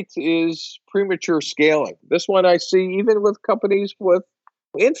number 8 is premature scaling. This one I see even with companies with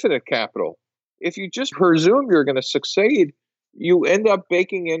infinite capital. If you just presume you're going to succeed, you end up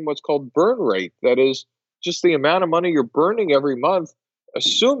baking in what's called burn rate. That is just the amount of money you're burning every month,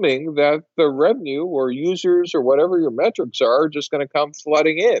 assuming that the revenue or users or whatever your metrics are just going to come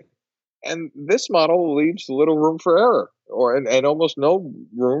flooding in. And this model leaves little room for error and almost no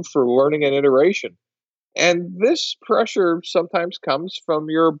room for learning and iteration. And this pressure sometimes comes from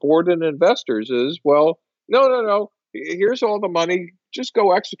your board and investors is, well, no. Here's all the money. Just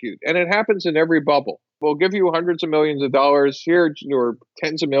go execute. And it happens in every bubble. We'll give you hundreds of millions of dollars here or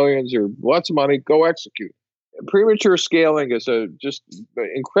tens of millions or lots of money. Go execute. Premature scaling is just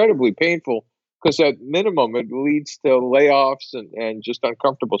incredibly painful because at minimum it leads to layoffs and just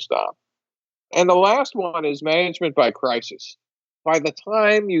uncomfortable stuff. And the last one is management by crisis. By the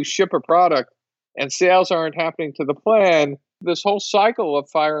time you ship a product and sales aren't happening to the plan, this whole cycle of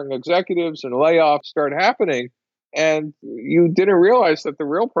firing executives and layoffs started happening. And you didn't realize that the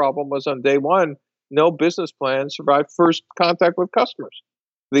real problem was on day one, no business plan survived first contact with customers.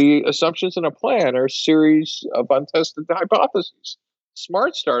 The assumptions in a plan are a series of untested hypotheses.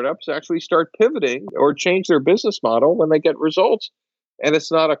 Smart startups actually start pivoting or change their business model when they get results. And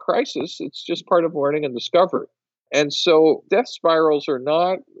it's not a crisis, it's just part of learning and discovery. And so death spirals are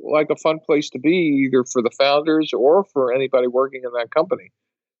not like a fun place to be, either for the founders or for anybody working in that company.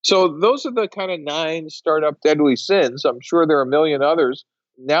 So those are the kind of 9 startup deadly sins. I'm sure there are a million others.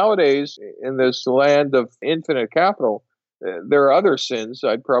 Nowadays, in this land of infinite capital, there are other sins.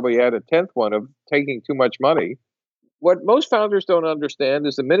 I'd probably add a 10th one of taking too much money. What most founders don't understand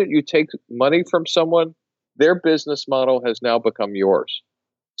is the minute you take money from someone, their business model has now become yours.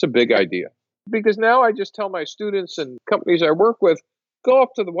 It's a big idea. Because now I just tell my students and companies I work with, go up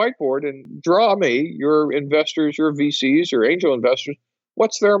to the whiteboard and draw me, your investors, your VCs, your angel investors,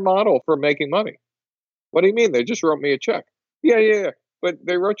 what's their model for making money? What do you mean? They just wrote me a check. Yeah. But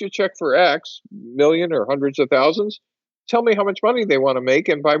they wrote you a check for X million or hundreds of thousands. Tell me how much money they want to make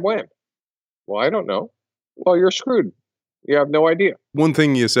and by when. Well, I don't know. Well, you're screwed. You have no idea. One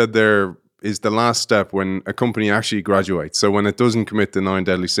thing you said there is the last step when a company actually graduates. So when it doesn't commit the 9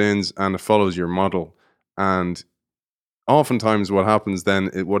 deadly sins and it follows your model. And oftentimes what happens then,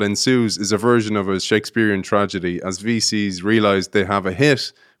 what ensues is a version of a Shakespearean tragedy as VCs realize they have a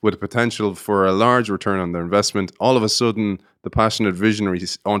hit with a potential for a large return on their investment. All of a sudden, the passionate visionary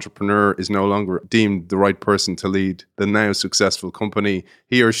entrepreneur is no longer deemed the right person to lead the now successful company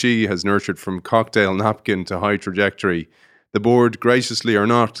he or she has nurtured from cocktail napkin to high trajectory. The board, graciously or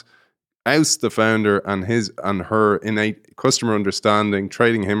not, ousts the founder and his and her innate customer understanding,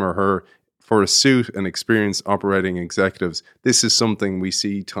 trading him or her for a suit and experienced operating executives. This is something we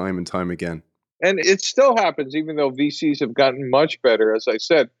see time and time again. And it still happens, even though VCs have gotten much better. As I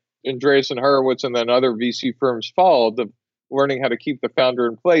said, Andreessen Horowitz and then other VC firms followed, of learning how to keep the founder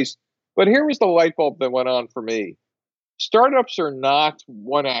in place. But here was the light bulb that went on for me. Startups are not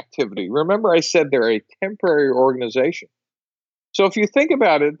one activity. Remember, I said they're a temporary organization. So if you think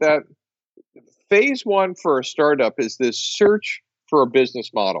about it, that phase one for a startup is this search for a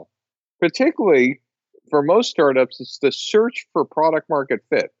business model. Particularly for most startups, it's the search for product market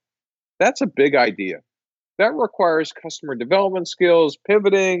fit. That's a big idea. That requires customer development skills,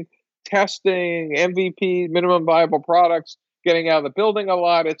 pivoting, testing, MVP, minimum viable products, getting out of the building a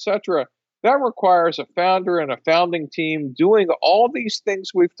lot, etc. That requires a founder and a founding team doing all these things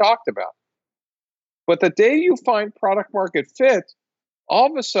we've talked about. But the day you find product market fit,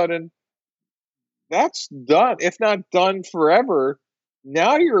 all of a sudden, that's done. If not done forever,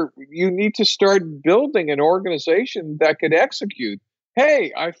 now you need to start building an organization that could execute.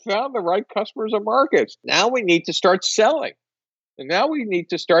 Hey, I found the right customers and markets. Now we need to start selling. And now we need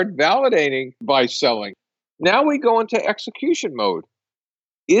to start validating by selling. Now we go into execution mode.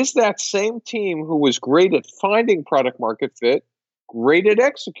 Is that same team who was great at finding product market fit great at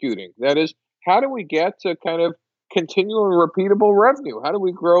executing? That is, how do we get to kind of continual and repeatable revenue? How do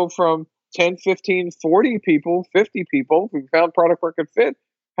we grow from 10, 15, 40 people, 50 people who found product market fit?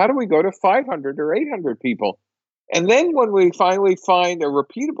 How do we go to 500 or 800 people? And then when we finally find a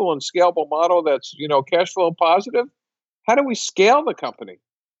repeatable and scalable model that's, cash flow positive, how do we scale the company?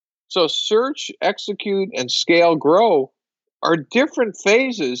 So search, execute, and scale, grow are different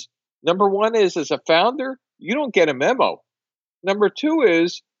phases. Number one is, as a founder, you don't get a memo. Number two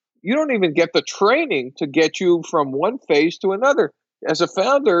is, you don't even get the training to get you from one phase to another. As a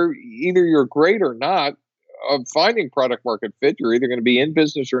founder, either you're great or not of finding product market fit. You're either going to be in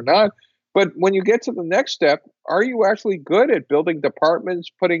business or not. But when you get to the next step, are you actually good at building departments,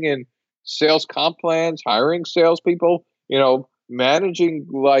 putting in sales comp plans, hiring salespeople, managing,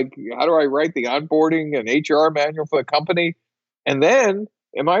 like, how do I write the onboarding and HR manual for the company? And then,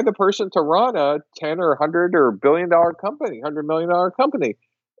 am I the person to run a 10 or 100 or $1 billion company, $100 million company?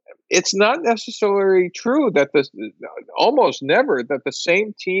 It's not necessarily true that almost never, that the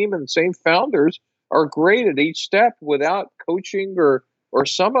same team and same founders are great at each step without coaching or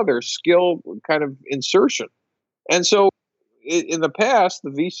some other skill kind of insertion. And so in the past, the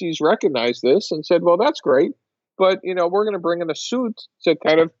VCs recognized this and said, well, that's great, but we're going to bring in a suit to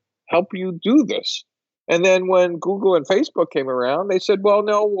kind of help you do this. And then when Google and Facebook came around, they said, well,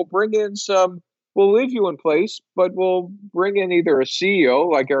 no, we'll leave you in place, but we'll bring in either a CEO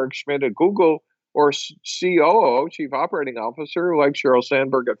like Eric Schmidt at Google or COO, Chief Operating Officer, like Sheryl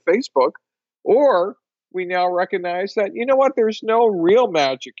Sandberg at Facebook. Or we now recognize that, there's no real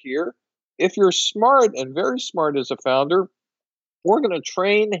magic here. If you're smart and very smart as a founder, we're going to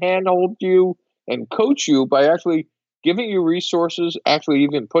train, handhold you, and coach you by actually giving you resources, actually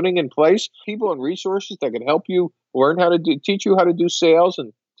even putting in place people and resources that can help you learn how to teach you how to do sales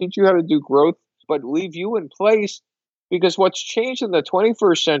and teach you how to do growth, but leave you in place. Because what's changed in the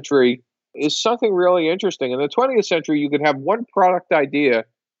 21st century is something really interesting. In the 20th century, you could have one product idea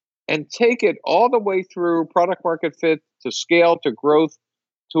and take it all the way through product market fit to scale to growth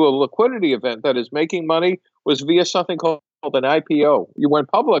to a liquidity event that is making money was via something called an IPO. You went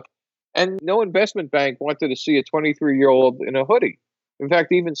public, and no investment bank wanted to see a 23-year-old in a hoodie. In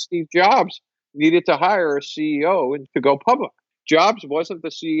fact, even Steve Jobs needed to hire a CEO and to go public. Jobs wasn't the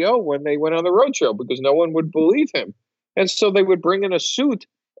CEO when they went on the roadshow because no one would believe him. And so they would bring in a suit.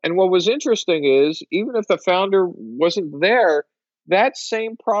 And what was interesting is, even if the founder wasn't there, that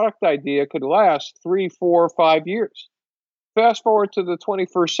same product idea could last 3, 4, 5 years. Fast forward to the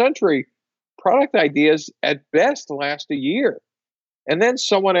 21st century, product ideas at best last a year. And then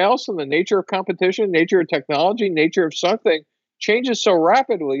someone else, in the nature of competition, nature of technology, nature of something, changes so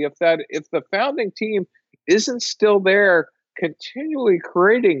rapidly. If the founding team isn't still there continually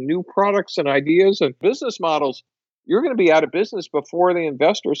creating new products and ideas and business models, you're going to be out of business before the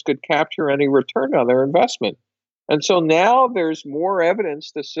investors could capture any return on their investment. And so now there's more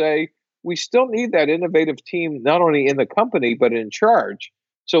evidence to say we still need that innovative team, not only in the company, but in charge.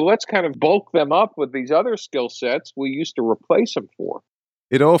 So let's kind of bulk them up with these other skill sets we used to replace them for.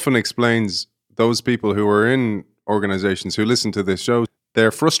 It often explains those people who are in organizations who listen to this show.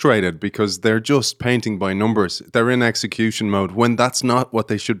 They're frustrated because they're just painting by numbers. They're in execution mode when that's not what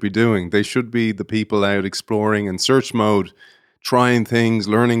they should be doing. They should be the people out exploring in search mode, trying things,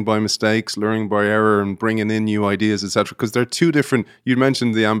 learning by mistakes, learning by error, and bringing in new ideas, etc. Because they're two different. You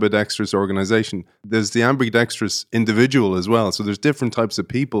mentioned the ambidextrous organization. There's the ambidextrous individual as well. So there's different types of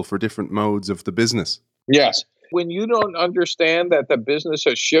people for different modes of the business. Yes. When you don't understand that the business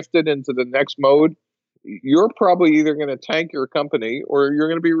has shifted into the next mode, you're probably either going to tank your company or you're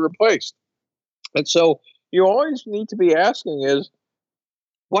going to be replaced. And so you always need to be asking is,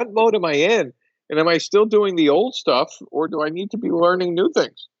 what mode am I in? And am I still doing the old stuff, or do I need to be learning new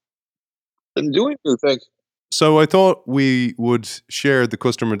things and doing new things? So I thought we would share the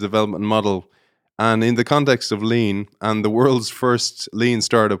customer development model, and in the context of Lean and the world's first Lean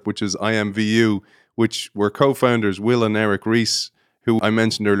startup, which is IMVU, which were co-founders Will and Eric Ries, who I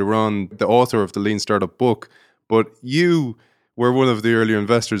mentioned earlier on, the author of the Lean Startup book. But you were one of the earlier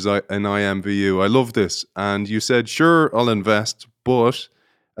investors in IMVU. I love this. And you said, sure, I'll invest, but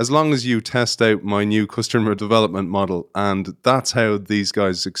as long as you test out my new customer development model. And that's how these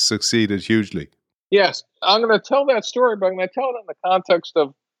guys succeeded hugely. Yes, I'm going to tell that story, but I'm going to tell it in the context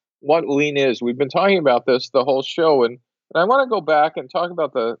of what Lean is. We've been talking about this the whole show, and I want to go back and talk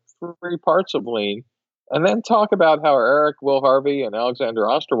about the 3 parts of Lean, and then talk about how Eric, Will Harvey, and Alexander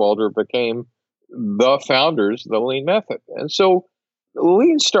Osterwalder became the founders of the Lean method. And so the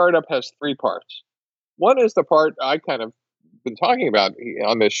Lean startup has 3 parts. One is the part I kind of been talking about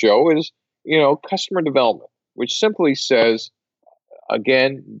on this show is, customer development, which simply says,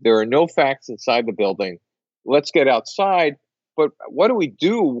 again, there are no facts inside the building. Let's get outside. But what do we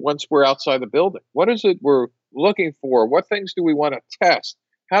do once we're outside the building? What is it we're looking for? What things do we want to test?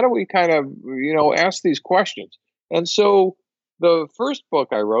 How do we kind of, ask these questions? And so the first book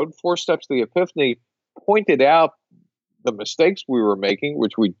I wrote, 4 Steps to the Epiphany, pointed out the mistakes we were making,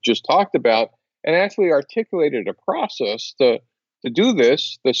 which we just talked about, and actually articulated a process to do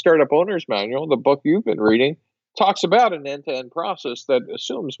this. The Startup Owner's Manual, the book you've been reading, talks about an end-to-end process that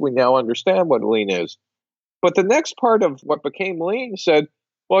assumes we now understand what Lean is. But the next part of what became Lean said,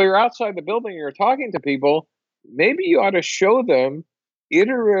 well, you're outside the building, you're talking to people, maybe you ought to show them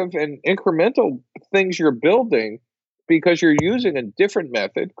iterative and incremental things you're building because you're using a different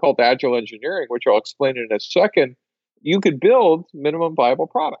method called agile engineering, which I'll explain in a second. You could build minimum viable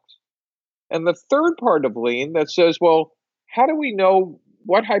products. And the third part of Lean that says, well, how do we know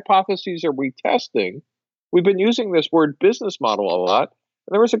what hypotheses are we testing? We've been using this word business model a lot.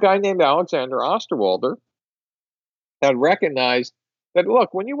 And there was a guy named Alexander Osterwalder that recognized that,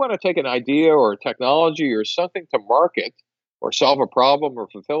 look, when you want to take an idea or a technology or something to market or solve a problem or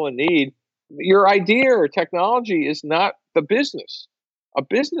fulfill a need, your idea or technology is not the business. A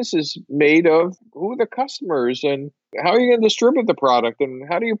business is made of who are the customers and how are you going to distribute the product and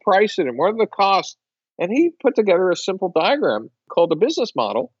how do you price it and what are the costs? And he put together a simple diagram called a business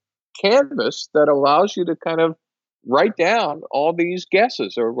model canvas that allows you to kind of write down all these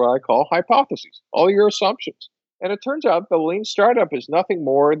guesses, or what I call hypotheses, all your assumptions. And it turns out the Lean Startup is nothing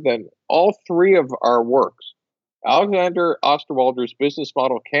more than all 3 of our works. Alexander Osterwalder's business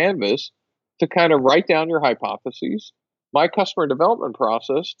model canvas to kind of write down your hypotheses, my customer development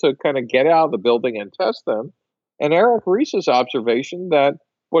process to kind of get out of the building and test them, and Eric Ries's observation that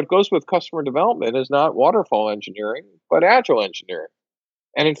what goes with customer development is not waterfall engineering, but agile engineering.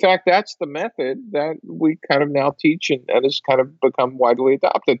 And in fact, that's the method that we kind of now teach and has kind of become widely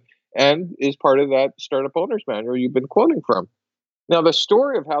adopted and is part of that startup owner's manual you've been quoting from. Now, the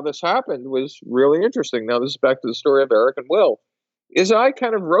story of how this happened was really interesting. Now, this is back to the story of Eric and Will. Is I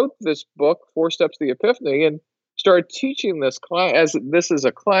kind of wrote this book, 4 Steps to the Epiphany, and started teaching this class as this is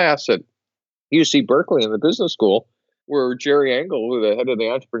a class at UC Berkeley in the business school, where Jerry Engel, the head of the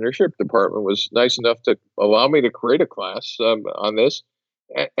entrepreneurship department, was nice enough to allow me to create a class on this.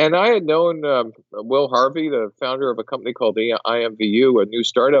 And I had known Will Harvey, the founder of a company called IMVU, a new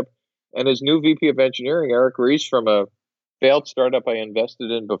startup, and his new VP of engineering, Eric Ries, from a failed startup I invested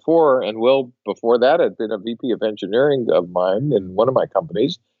in before. And Will, before that, had been a VP of engineering of mine in one of my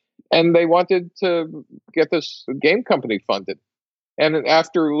companies. And they wanted to get this game company funded. And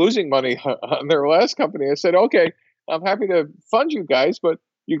after losing money on their last company, I said, okay, I'm happy to fund you guys, but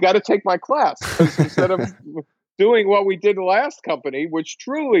you got to take my class. Because instead of doing what we did last company, which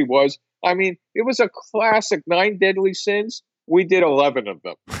truly was, I mean, it was a classic 9 deadly sins. We did 11 of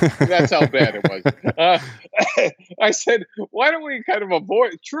them. That's how bad it was. I said, why don't we kind of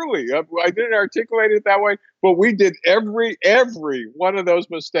avoid, truly, I didn't articulate it that way, but we did every one of those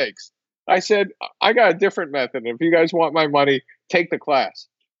mistakes. I said, I got a different method. If you guys want my money, take the class.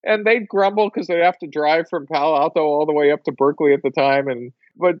 And they'd grumble because they'd have to drive from Palo Alto all the way up to Berkeley at the time.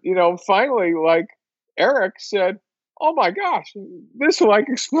 But finally, like Eric said, oh my gosh, this like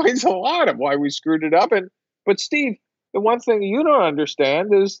explains a lot of why we screwed it up. But Steve, the one thing you don't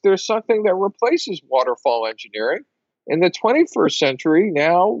understand is there's something that replaces waterfall engineering. In the 21st century,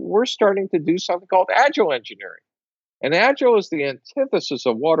 now we're starting to do something called agile engineering. And agile is the antithesis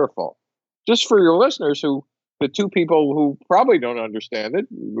of waterfall. Just for your listeners the 2 people who probably don't understand it,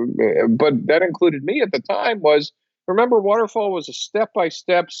 but that included me at the time, was, remember, waterfall was a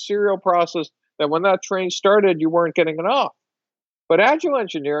step-by-step serial process that when that train started, you weren't getting it off. But agile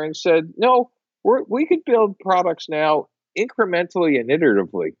engineering said, no, we could build products now incrementally and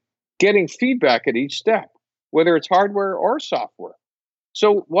iteratively, getting feedback at each step, whether it's hardware or software.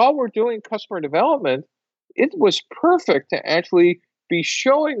 So while we're doing customer development, it was perfect to actually be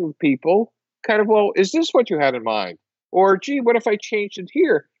showing people kind of, well, is this what you had in mind? Or, gee, what if I changed it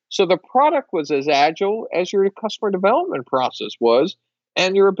here? So the product was as agile as your customer development process was,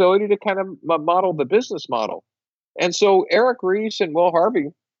 and your ability to kind of model the business model. And so Eric Ries and Will Harvey,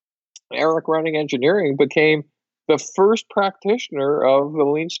 Eric running engineering, became the first practitioner of the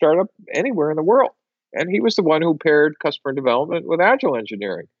lean startup anywhere in the world. And he was the one who paired customer development with agile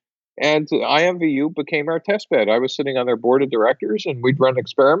engineering. And IMVU became our test bed. I was sitting on their board of directors, and we'd run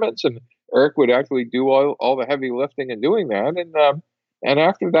experiments, and Eric would actually do all the heavy lifting and doing that. And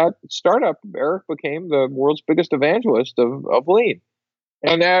after that startup, Eric became the world's biggest evangelist of lean.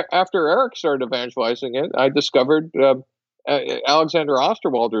 And after Eric started evangelizing it, I discovered Alexander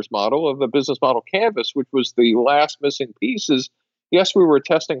Osterwalder's model of the business model canvas, which was the last missing piece. Yes, we were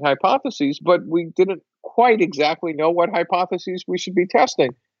testing hypotheses, but we didn't quite exactly know what hypotheses we should be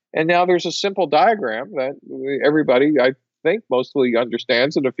testing. And now there's a simple diagram that everybody, I think, mostly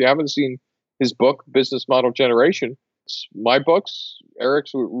understands. And if you haven't seen his book, Business Model Generation, it's my books, Eric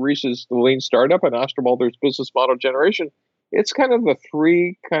Ries's The Lean Startup and Osterwalder's Business Model Generation. It's kind of the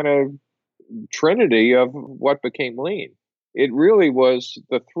 3 kind of trinity of what became lean. It really was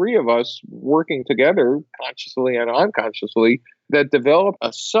the 3 of us working together, consciously and unconsciously, that developed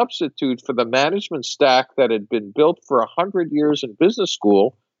a substitute for the management stack that had been built for 100 years in business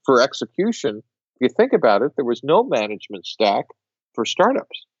school for execution. If you think about it, there was no management stack for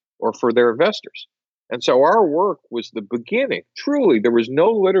startups or for their investors. And so our work was the beginning. Truly, there was no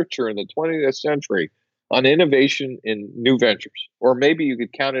literature in the 20th century on innovation in new ventures, or maybe you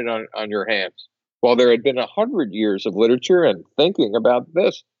could count it on your hands. While there had been 100 years of literature and thinking about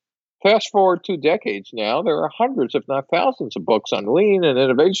this, fast forward 2 decades now, there are hundreds, if not thousands, of books on lean and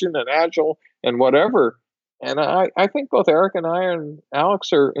innovation and agile and whatever. And I think both Eric and I and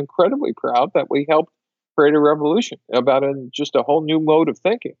Alex are incredibly proud that we helped create a revolution about just a whole new mode of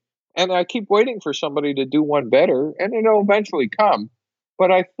thinking. And I keep waiting for somebody to do one better, and it'll eventually come. But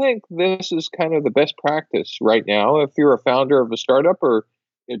I think this is kind of the best practice right now. If you're a founder of a startup or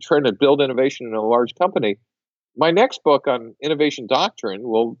you're trying to build innovation in a large company, my next book on innovation doctrine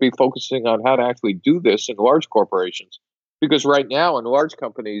will be focusing on how to actually do this in large corporations. Because right now in large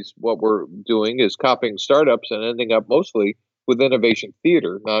companies, what we're doing is copying startups and ending up mostly with innovation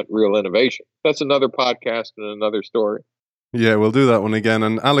theater, not real innovation. That's another podcast and another story. Yeah, we'll do that one again.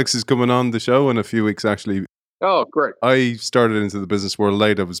 And Alex is coming on the show in a few weeks, actually. Oh, great. I started into the business world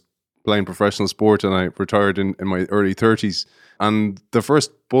late. I was playing professional sport, and I retired in my early 30s. And the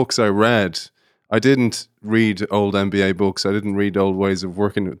first books I read, I didn't read old MBA books. I didn't read old ways of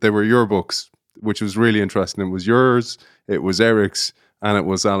working. They were your books, which was really interesting. It was yours, it was Eric's, and it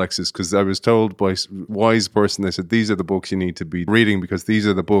was Alex's, because I was told by a wise person, they said, these are the books you need to be reading because these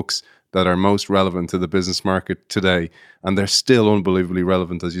are the books that are most relevant to the business market today. And they're still unbelievably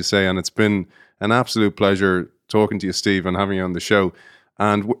relevant, as you say. And it's been an absolute pleasure talking to you, Steve, and having you on the show.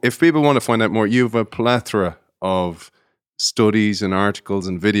 And if people want to find out more, you have a plethora of studies and articles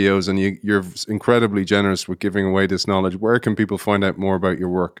and videos, and you're incredibly generous with giving away this knowledge. Where can people find out more about your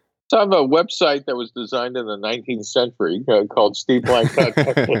work? So I have a website that was designed in the 19th century called called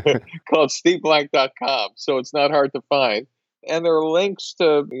steveblank.com. So it's not hard to find. And there are links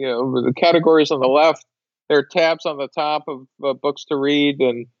to, the categories on the left. There are tabs on the top of books to read.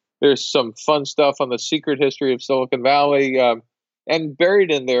 And there's some fun stuff on the secret history of Silicon Valley. And buried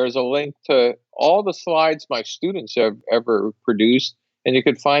in there is a link to all the slides my students have ever produced. And you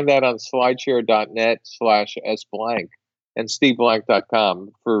can find that on slideshare.net/sblank. and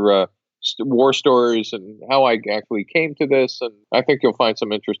steveblank.com for war stories and how I actually came to this. And I think you'll find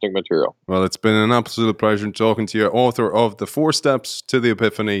some interesting material. Well, it's been an absolute pleasure talking to you, author of The 4 Steps to the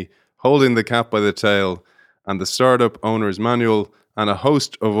Epiphany, Holding the Cat by the Tail, and The Startup Owner's Manual, and a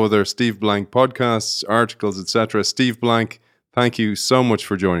host of other Steve Blank podcasts, articles, etc. Steve Blank, thank you so much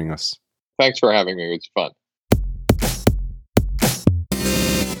for joining us. Thanks for having me. It's fun.